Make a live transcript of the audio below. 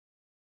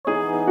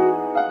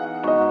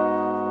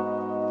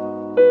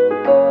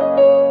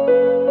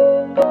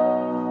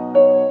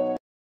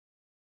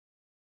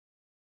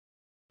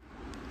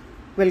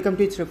Welcome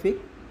to It's Rafiq.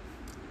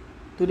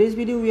 Today's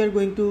video we are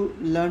going to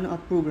learn a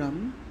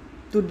program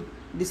to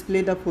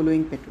display the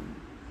following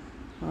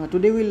pattern.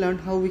 Today we'll learn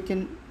how we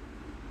can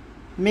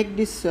make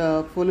this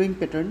following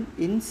pattern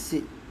in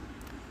C.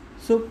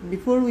 So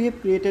before we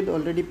have created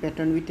already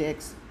pattern with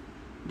X.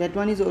 That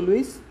one is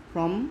always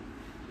from,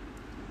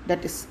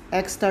 that is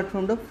X start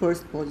from the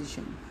first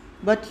position.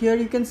 But here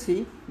you can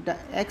see the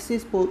X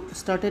is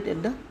started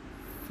at the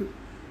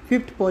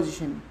fifth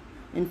position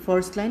in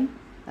first line,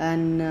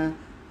 and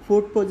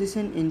fourth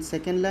position in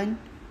second line,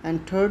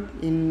 and third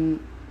in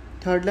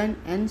third line,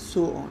 and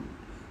so on.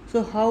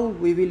 So how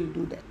we will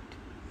do that?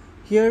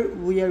 Here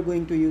we are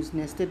going to use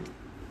nested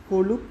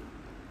for loop.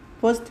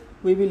 First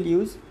we will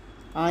use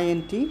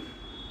int.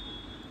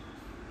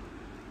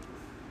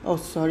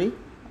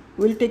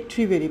 We'll take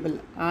three variable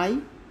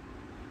I,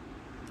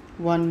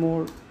 one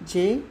more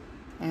j,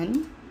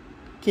 and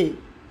k.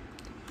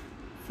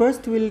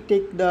 First we'll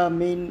take the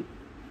main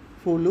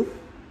for loop,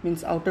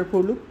 means outer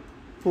for loop,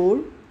 for,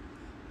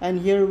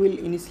 and here we'll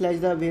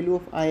initialize the value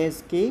of I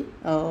as k,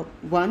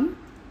 1,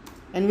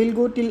 and we'll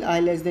go till I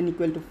less than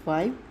equal to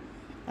 5,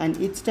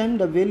 and each time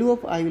the value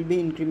of I will be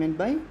increment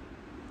by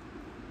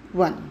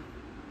 1.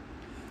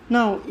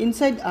 Now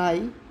inside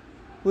I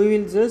we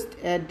will just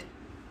add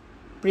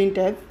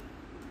printf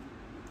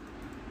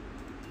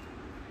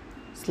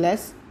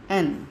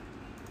 /n.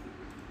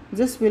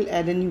 Just we'll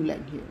add a new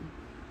line here.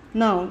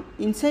 Now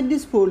inside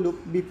this for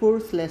loop, before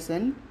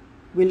 /n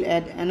we'll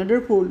add another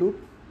for loop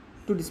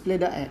to display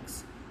the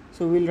X.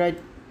 So we'll write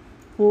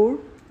for,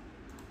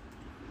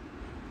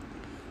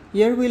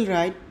 here we'll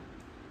write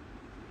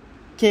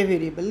k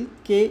variable,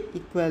 k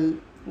equal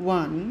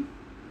 1,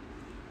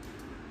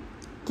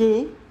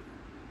 k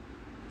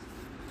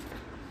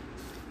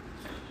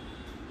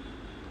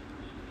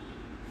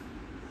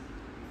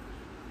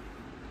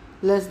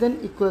less than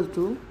equal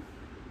to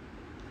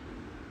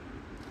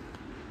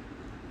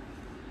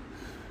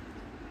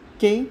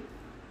k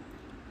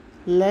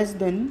less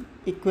than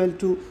equal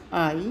to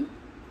I,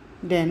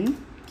 then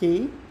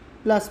k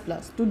plus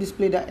plus to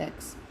display the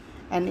X.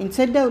 And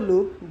inside the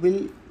loop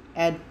we'll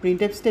add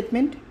printf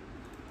statement,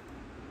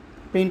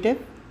 printf,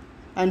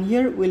 and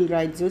here we'll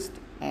write just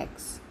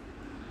X.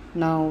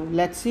 Now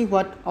let's see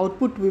what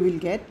output we will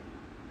get.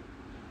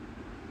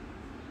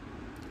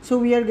 So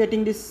we are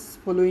getting this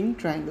following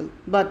triangle,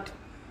 but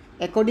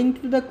according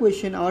to the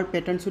question our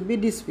pattern should be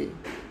this way.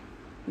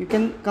 You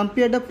can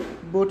compare the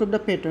both of the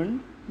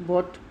pattern,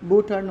 but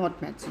both are not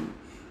matching.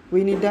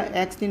 We need the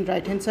X in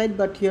right hand side,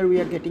 but here we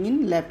are getting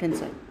in left hand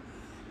side.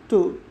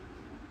 To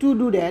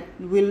do that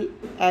we'll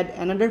add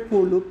another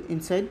for loop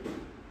inside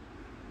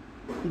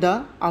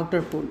the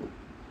outer for loop.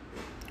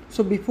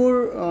 So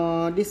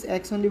before this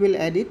X only we'll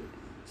add it,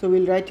 so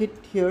we'll write it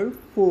here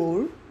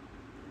for,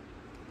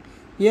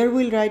 here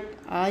we'll write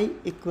I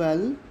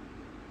equal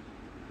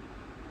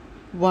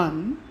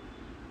 1,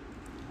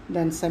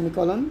 then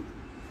semicolon,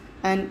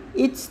 and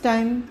each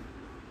time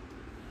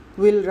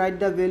we'll write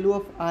the value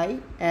of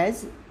I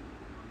as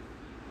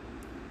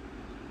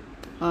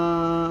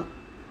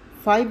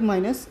 5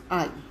 minus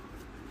I,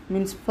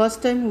 means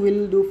first time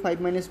we'll do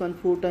 5 minus 1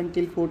 4 times,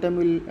 till 4 time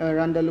we'll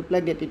run the loop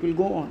like that, it will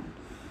go on.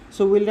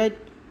 So we'll write,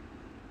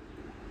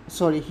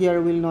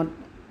 here we'll not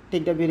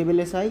take the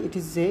variable as I, it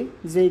is j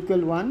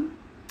equal 1.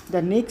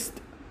 The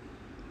next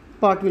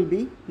part will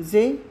be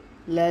j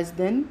less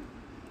than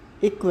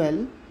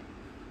equal,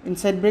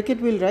 inside bracket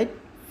we'll write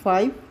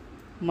 5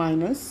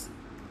 minus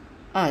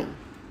I,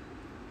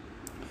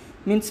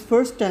 means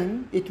first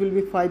time it will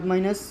be 5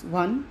 minus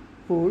 1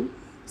 4,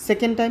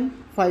 second time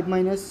 5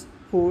 minus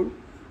 4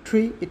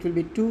 3, it will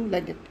be 2,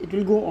 like that it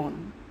will go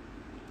on.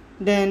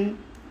 Then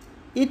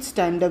each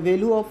time the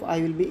value of I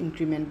will be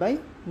increment by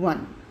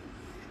 1,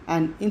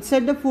 and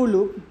inside the for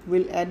loop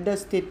we'll add the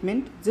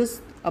statement,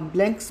 just a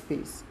blank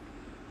space.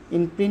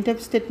 In printf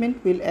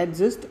statement we'll add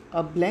just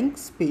a blank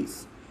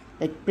space,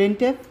 like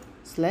printf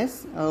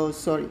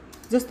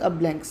just a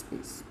blank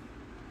space,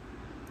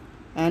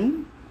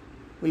 and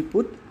we'll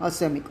put a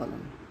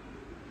semicolon.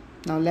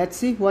 Now let's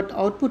see what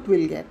output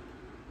we'll get.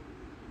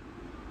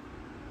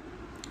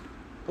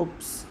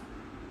 Oops,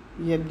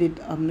 we have did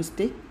a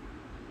mistake.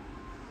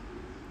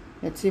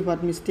 Let's see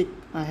what mistake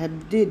I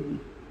have did.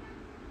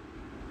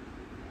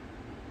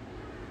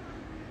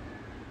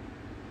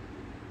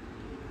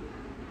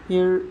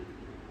 Here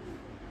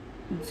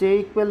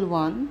j equal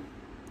 1,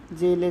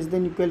 j less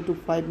than equal to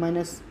 5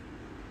 minus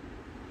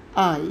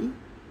I,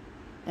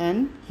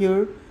 and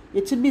here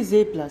it should be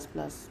j plus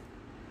plus.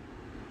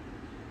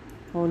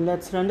 Oh,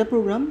 let's run the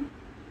program.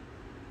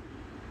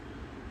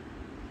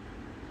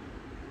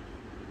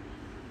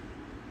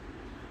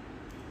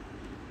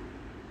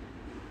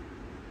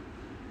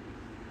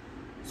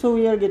 So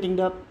we are getting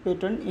the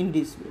pattern in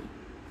this way.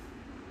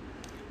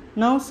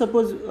 Now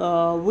suppose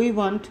we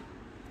want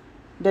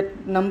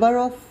that number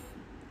of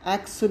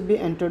X should be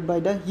entered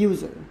by the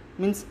user,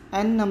 means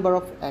n number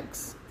of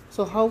X.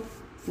 So how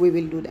we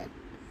will do that?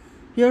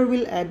 Here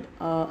we'll add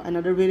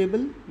another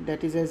variable,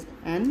 that is as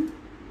n,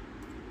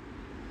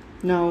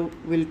 Now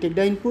we'll take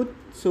the input.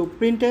 So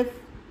printf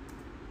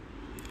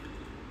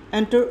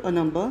enter a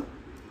number,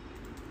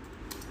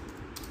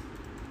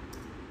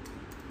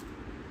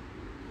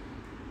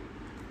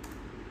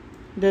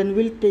 then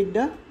we'll take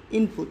the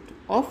input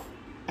of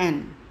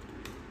n.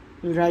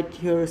 We'll write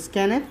here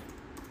scanf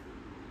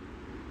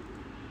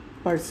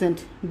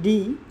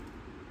 %d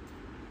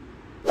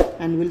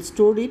and we'll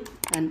store it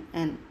in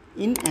n.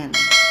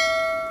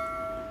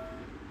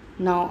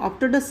 Now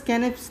after the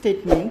scanf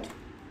statement,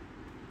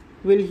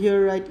 we'll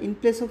here write in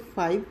place of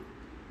 5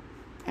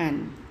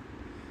 n,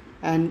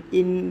 and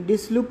in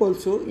this loop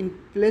also in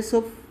place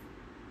of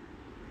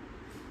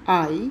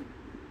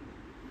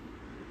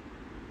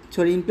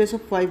in place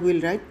of 5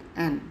 we'll write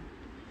n.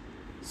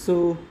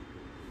 So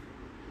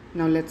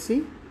now let's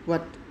see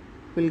what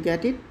we'll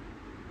get it.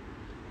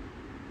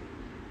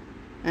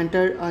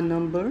 Enter a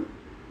number,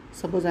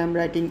 suppose I am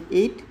writing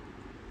 8,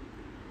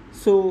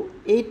 so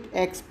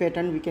 8x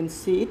pattern we can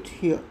see it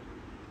here.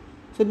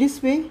 So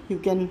this way you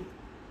can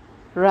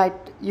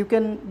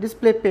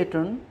display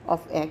pattern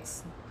of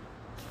x.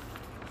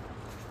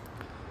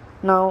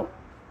 Now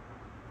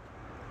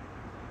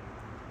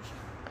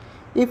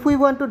if we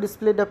want to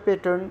display the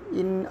pattern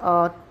in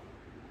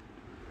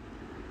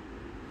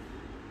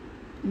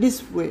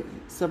this way,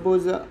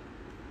 suppose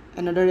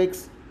another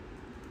x,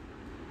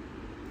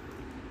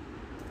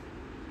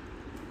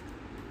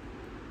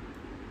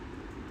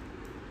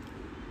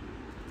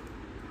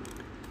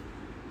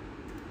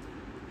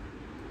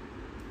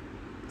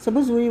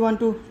 suppose we want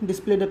to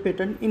display the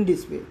pattern in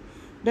this way,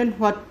 then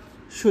what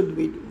should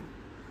we do?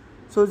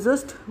 So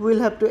just we'll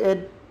have to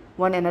add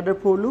another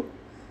for loop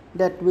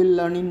that we'll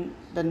learn in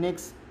the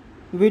next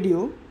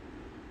video.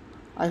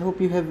 I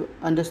hope you have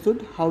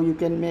understood how you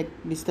can make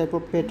this type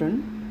of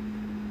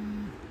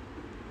pattern.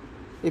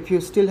 If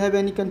you still have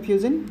any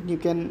confusion, you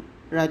can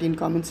write in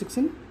comment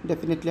section.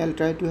 Definitely I'll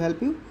try to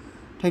help you.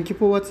 Thank you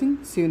for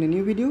watching. See you in a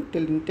new video.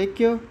 Till then, take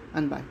care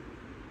and bye.